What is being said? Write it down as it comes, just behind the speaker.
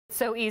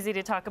so easy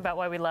to talk about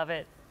why we love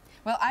it.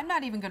 Well, I'm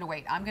not even going to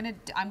wait. I'm going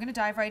to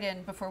dive right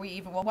in before we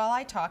even, well, while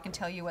I talk and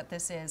tell you what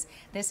this is.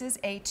 This is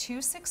a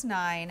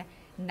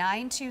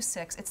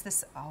 269926. It's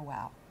this, oh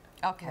wow.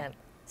 Okay. Yeah.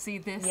 See,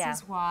 this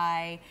is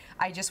why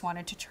I just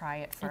wanted to try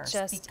it first,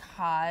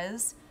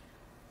 because,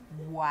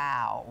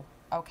 wow.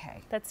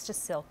 Okay. That's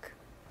just silk.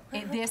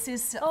 This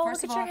is, oh,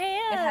 first look of all, at your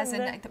hand. it has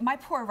my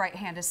poor right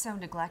hand is so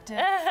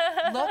neglected.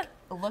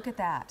 Look at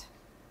that.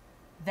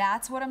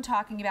 That's what I'm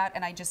talking about,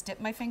 and I just dipped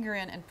my finger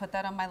in and put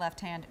that on my left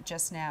hand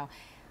just now.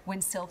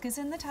 When silk is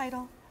in the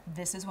title,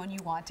 this is when you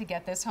want to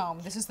get this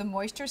home. This is the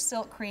Moisture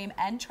Silk Cream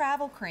and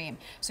Travel Cream.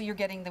 So you're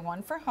getting the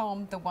one for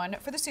home, the one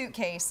for the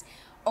suitcase.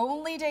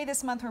 Only day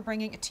this month we're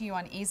bringing it to you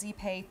on Easy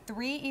Pay.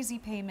 3 easy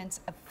payments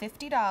of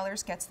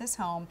 $50 gets this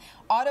home.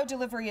 Auto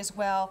delivery as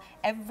well,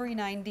 every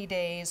 90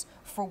 days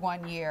for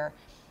 1 year.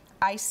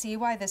 I see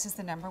why this is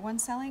the #1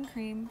 selling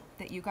cream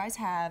that you guys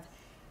have.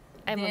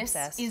 I'm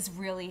obsessed. This is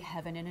really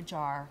heaven in a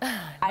jar.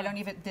 I don't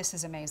even, this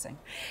is amazing.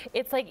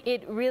 It's like,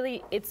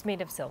 it's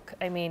made of silk.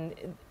 I mean,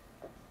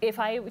 if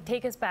I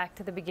take us back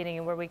to the beginning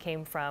and where we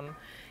came from,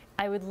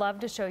 I would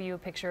love to show you a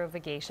picture of a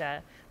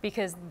geisha,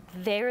 because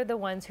they're the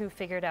ones who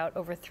figured out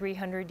over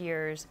 300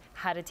 years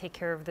how to take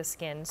care of the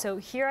skin. So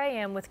here I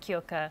am with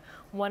Kyoka,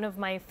 one of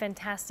my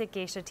fantastic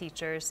geisha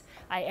teachers.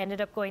 I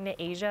ended up going to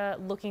Asia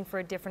looking for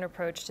a different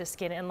approach to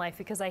skin and life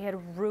because I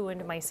had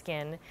ruined my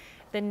skin.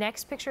 The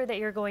next picture that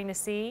you're going to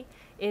see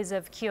is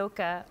of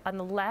Kyoka on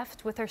the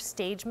left with her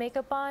stage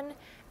makeup on,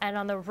 and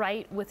on the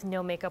right with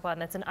no makeup on.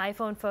 That's an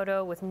iPhone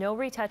photo with no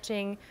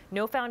retouching,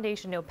 no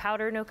foundation, no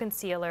powder, no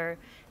concealer.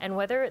 And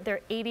whether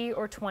they're 80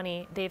 or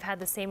 20, they've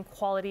had the same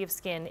quality of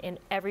skin in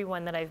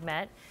everyone that I've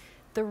met.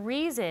 The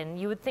reason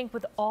you would think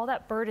with all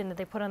that burden that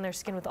they put on their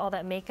skin with all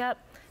that makeup,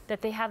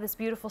 that they have this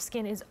beautiful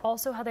skin is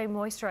also how they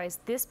moisturize.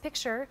 This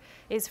picture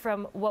is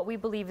from what we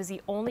believe is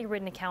the only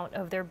written account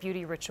of their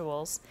beauty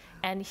rituals.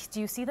 And do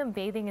you see them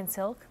bathing in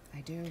silk? I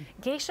do.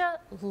 Geisha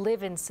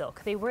live in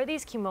silk. They wear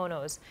these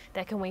kimonos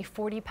that can weigh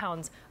 40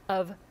 pounds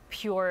of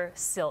pure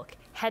silk.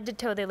 Head to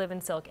toe, they live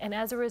in silk. And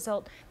as a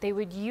result, they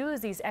would use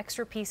these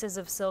extra pieces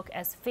of silk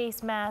as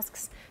face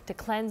masks to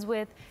cleanse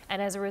with.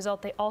 And as a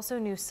result, they also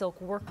knew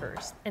silk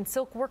workers. And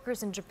silk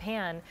workers in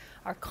Japan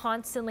are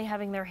constantly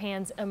having their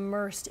hands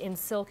immersed in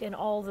silk and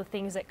all the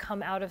things that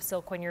come out of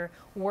silk when you're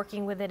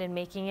working with it and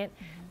making it.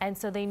 And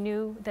so they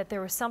knew that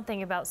there was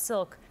something about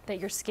silk that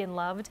your skin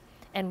loved.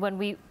 And when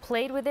we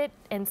played with it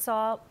and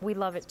saw, we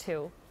love it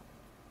too.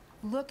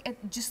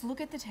 Just look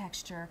at the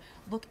texture.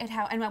 Look at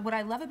how, and what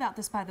I love about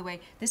this, by the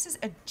way, this is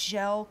a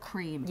gel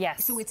cream.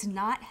 Yes. So it's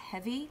not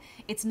heavy.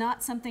 It's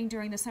not something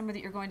during the summer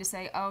that you're going to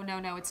say, oh,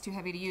 no, it's too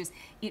heavy to use.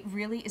 It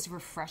really is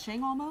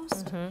refreshing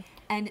almost.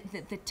 And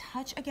the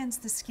touch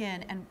against the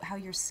skin and how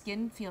your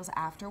skin feels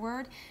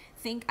afterward.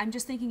 I'm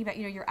just thinking about,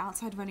 you're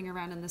outside running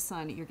around in the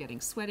sun, you're getting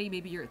sweaty,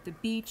 maybe you're at the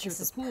beach, you're at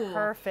the pool. This is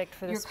perfect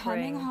for the spring. You're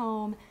coming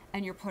home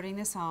and you're putting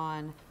this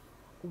on.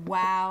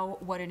 Wow,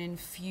 what an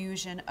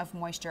infusion of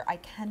moisture. I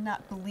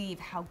cannot believe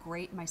how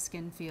great my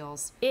skin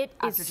feels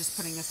after just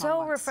putting this on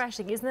once. So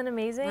refreshing. Isn't that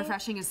amazing?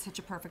 Refreshing is such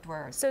a perfect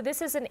word. So this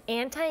is an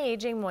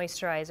anti-aging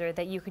moisturizer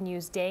that you can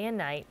use day and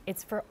night.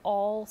 It's for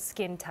all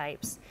skin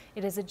types.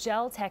 It is a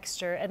gel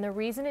texture, and the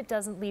reason it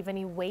doesn't leave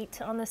any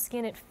weight on the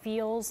skin, it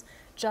feels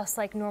just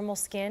like normal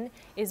skin,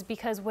 is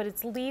because what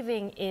it's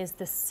leaving is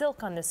the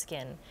silk on the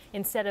skin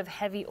instead of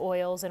heavy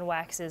oils and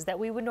waxes that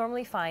we would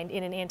normally find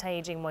in an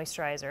anti-aging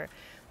moisturizer.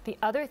 The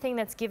other thing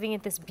that's giving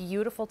it this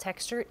beautiful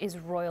texture is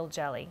royal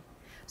jelly.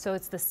 So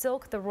it's the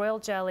silk, the royal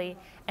jelly,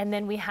 and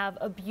then we have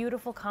a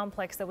beautiful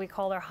complex that we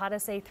call our Hata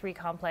Sei 3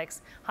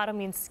 complex. Hata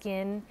means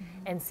skin,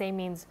 and Sei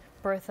means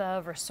birth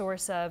of or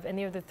source of, and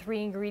they're the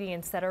 3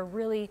 ingredients that are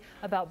really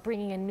about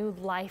bringing a new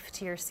life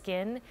to your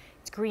skin.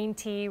 It's green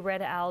tea,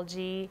 red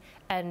algae,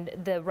 and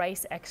the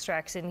rice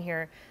extracts in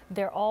here.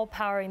 They're all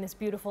powering this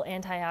beautiful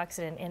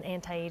antioxidant and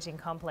anti-aging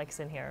complex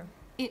in here.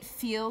 It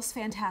feels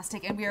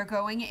fantastic, and we are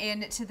going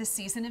into the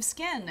season of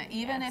skin.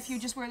 Even if you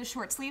just wear the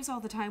short sleeves all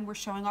the time, we're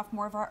showing off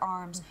more of our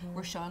arms,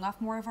 we're showing off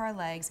more of our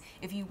legs.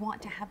 If you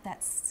want to have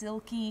that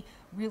silky,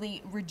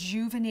 really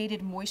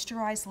rejuvenated,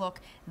 moisturized look,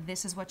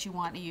 this is what you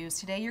want to use.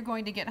 Today you're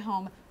going to get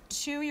home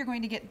 2, you're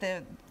going to get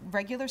the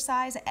regular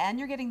size, and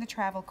you're getting the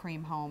travel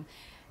cream home.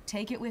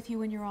 Take it with you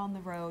when you're on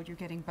the road. You're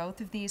getting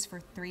both of these for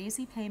 3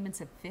 easy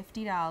payments of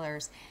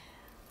 $50.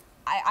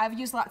 I've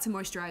used lots of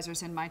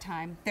moisturizers in my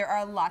time. There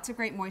are lots of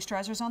great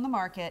moisturizers on the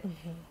market.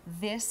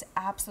 This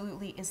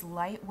absolutely is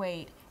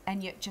lightweight,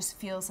 and yet just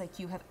feels like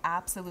you have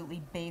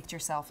absolutely bathed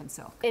yourself in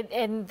silk.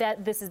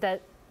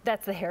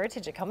 That's the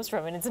heritage it comes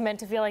from, and it's meant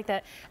to feel like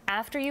that.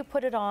 After you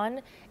put it on,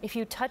 if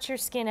you touch your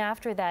skin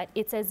after that,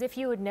 it's as if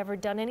you had never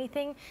done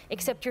anything,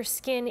 except your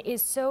skin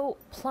is so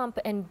plump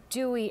and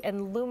dewy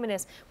and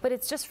luminous, but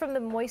it's just from the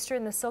moisture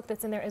and the silk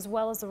that's in there, as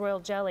well as the royal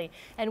jelly.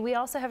 And we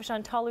also have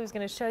Chantal, who's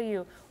going to show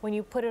you when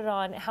you put it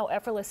on how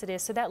effortless it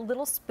is. So that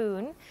little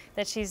spoon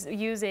that she's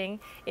using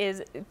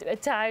is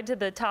tied to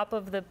the top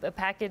of the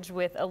package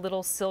with a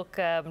little silk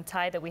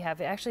tie that we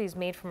have. It actually is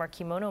made from our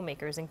kimono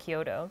makers in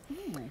Kyoto.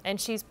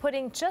 And she's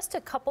putting just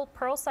a couple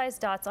pearl-sized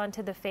dots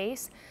onto the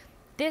face,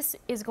 this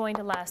is going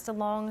to last a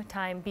long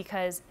time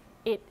because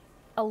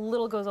a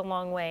little goes a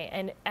long way.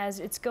 And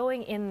as it's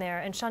going in there,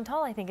 and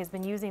Chantal, I think, has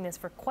been using this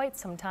for quite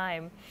some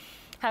time.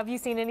 Have you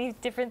seen any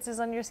differences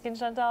on your skin,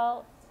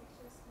 Chantal?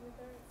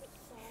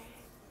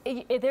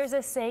 There's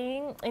a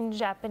saying in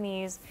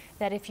Japanese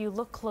that if you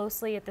look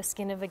closely at the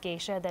skin of a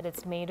geisha, that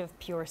it's made of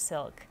pure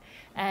silk.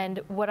 And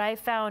what I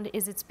found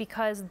is it's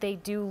because they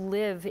do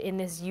live in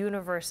this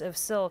universe of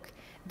silk.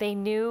 They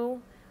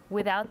knew,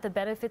 without the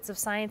benefits of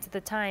science at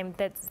the time,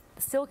 that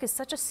silk is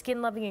such a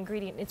skin-loving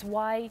ingredient. It's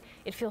why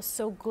it feels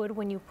so good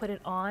when you put it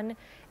on.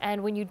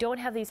 And when you don't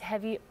have these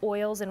heavy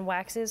oils and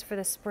waxes for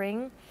the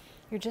spring,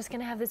 you're just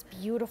gonna have this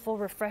beautiful,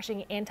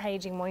 refreshing,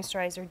 anti-aging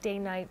moisturizer, day,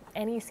 night,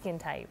 any skin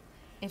type.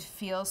 It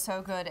feels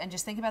so good. And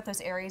just think about those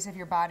areas of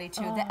your body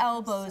too, the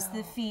elbows,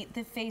 the feet,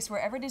 the face,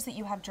 wherever it is that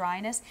you have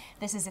dryness.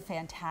 This is a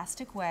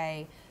fantastic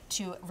way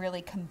to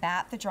really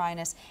combat the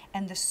dryness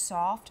and the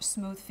soft,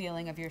 smooth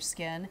feeling of your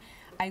skin.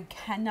 I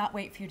cannot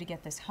wait for you to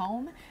get this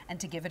home and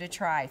to give it a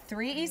try.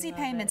 3 easy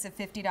payments of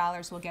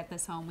 $50 will get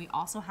this home. We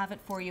also have it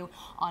for you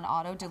on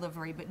auto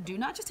delivery, but do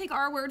not just take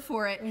our word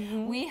for it.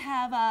 We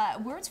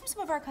have words from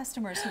some of our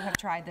customers who have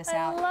tried this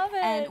out. I love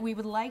it. And we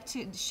would like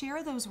to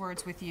share those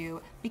words with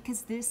you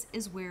because this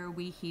is where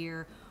we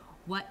hear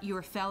what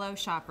your fellow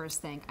shoppers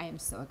think. I am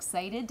so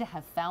excited to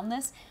have found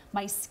this.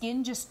 My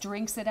skin just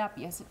drinks it up.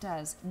 Yes, it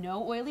does.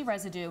 No oily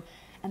residue.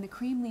 And the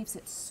cream leaves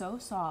it so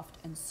soft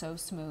and so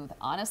smooth.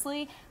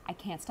 Honestly, I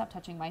can't stop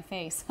touching my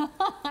face.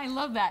 I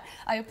love that.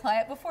 I apply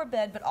it before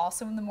bed, but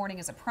also in the morning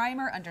as a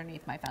primer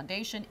underneath my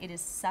foundation. It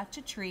is such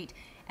a treat,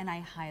 and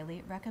I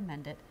highly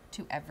recommend it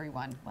to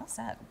everyone. Well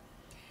said.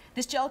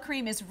 This gel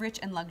cream is rich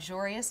and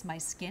luxurious. My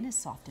skin is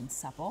soft and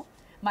supple.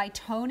 My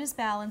tone is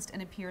balanced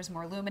and appears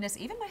more luminous.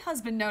 Even my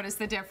husband noticed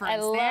the difference.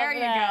 I love there you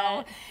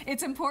that. go.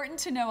 It's important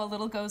to know a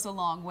little goes a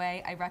long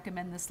way. I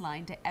recommend this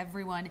line to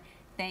everyone.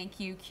 Thank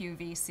you,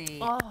 QVC.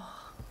 Oh,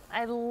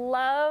 I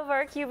love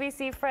our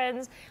QVC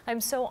friends. I'm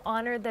so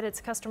honored that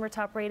it's customer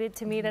top rated.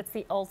 To me, that's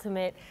the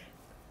ultimate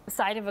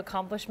sign of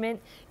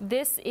accomplishment.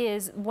 This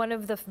is one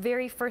of the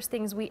very first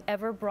things we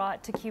ever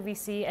brought to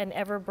QVC and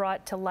ever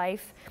brought to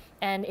life,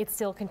 and it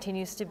still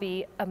continues to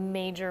be a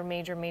major,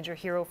 major, major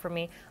hero for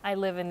me. I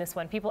live in this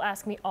one. People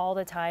ask me all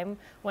the time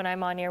when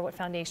I'm on air, what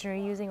foundation are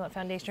you using? What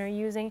foundation are you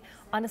using?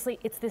 Honestly,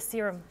 it's this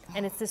serum,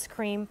 and it's this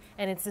cream,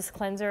 and it's this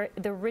cleanser.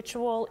 The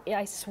ritual,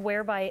 I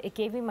swear by it, it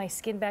gave me my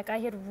skin back. I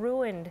had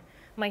ruined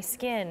my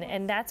skin,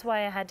 and that's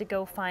why I had to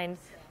go find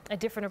a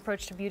different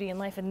approach to beauty and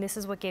life, and this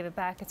is what gave it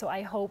back. And so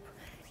I hope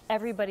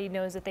everybody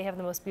knows that they have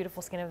the most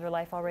beautiful skin of their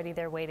life already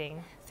there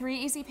waiting. 3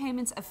 easy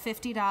payments of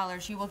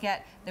 $50. You will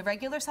get the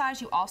regular size.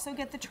 You also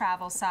get the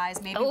travel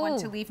size. Maybe one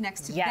to leave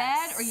next to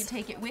bed, or you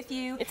take it with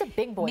you. It's a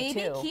big boy,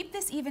 Maybe too. keep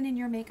this even in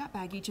your makeup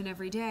bag each and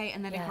every day,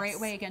 and then a great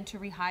way, again, to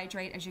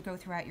rehydrate as you go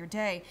throughout your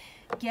day.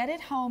 Get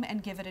it home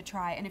and give it a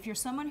try. And if you're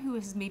someone who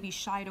has maybe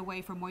shied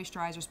away from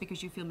moisturizers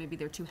because you feel maybe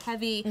they're too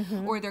heavy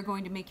or they're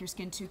going to make your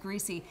skin too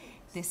greasy,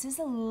 this is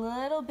a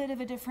little bit of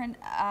a different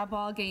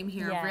ball game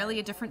here, really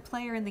a different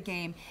player in the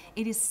game.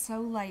 It is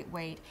so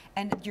lightweight,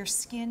 and your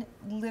skin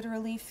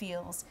literally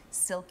feels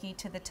silky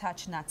to the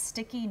touch, not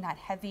sticky, not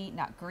heavy,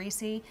 not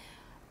greasy.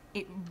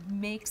 It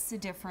makes a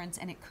difference,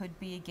 and it could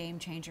be a game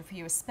changer for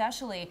you,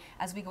 especially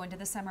as we go into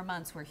the summer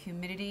months where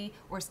humidity,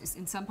 or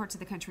in some parts of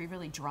the country,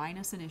 really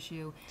dryness an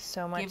issue.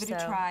 So much Give it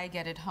a try,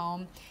 get it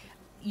home.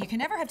 You can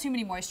never have too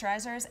many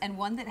moisturizers, and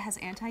one that has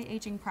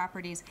anti-aging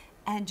properties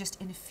and just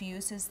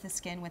infuses the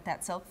skin with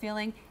that silk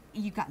feeling,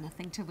 you've got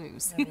nothing to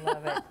lose. I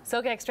love it.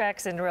 Silk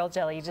extracts and royal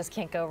jelly, you just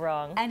can't go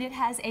wrong. And it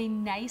has a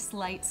nice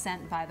light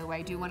scent, by the way.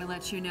 I do want to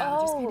let you know.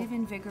 Just kind of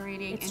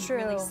invigorating and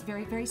really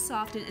very, very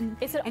soft and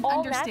it's and all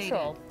understated.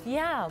 Natural.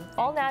 Yeah,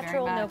 all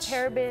natural, no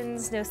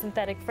parabens, no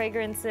synthetic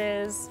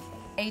fragrances.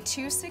 A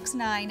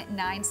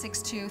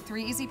 269-962,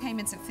 3 easy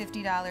payments of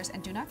 $50,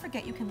 and do not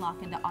forget you can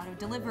lock into auto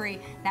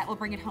delivery. That will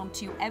bring it home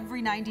to you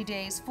every 90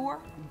 days for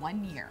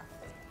 1 year.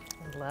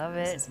 I love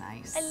it. This is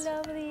nice. I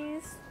love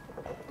these.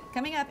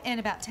 Coming up in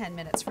about 10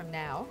 minutes from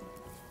now,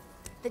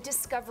 the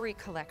Discovery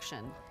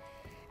Collection.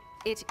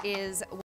 It is